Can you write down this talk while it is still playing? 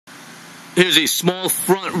Here's a small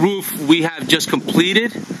front roof we have just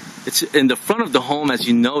completed. It's in the front of the home, as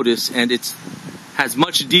you notice, and it has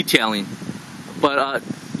much detailing. But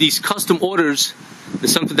these custom orders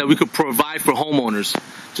is something that we could provide for homeowners.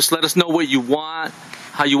 Just let us know what you want,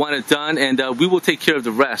 how you want it done, and we will take care of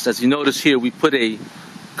the rest. As you notice here, we put a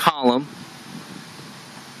column,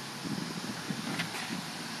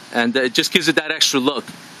 and it just gives it that extra look.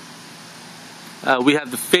 We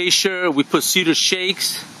have the fascia, we put cedar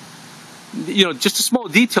shakes. You know, just a small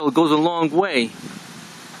detail goes a long way.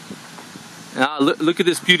 Now look at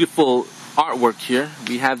this beautiful artwork here.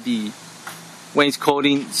 We have the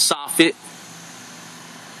wainscoting, soffit.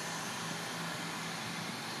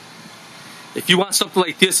 If you want something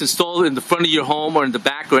like this installed in the front of your home or in the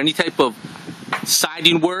back, or any type of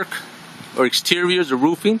siding work or exteriors or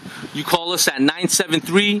roofing, you call us at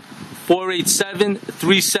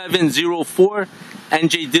 973-487-3704,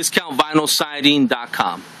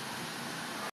 NJDiscountVinylSiding.com.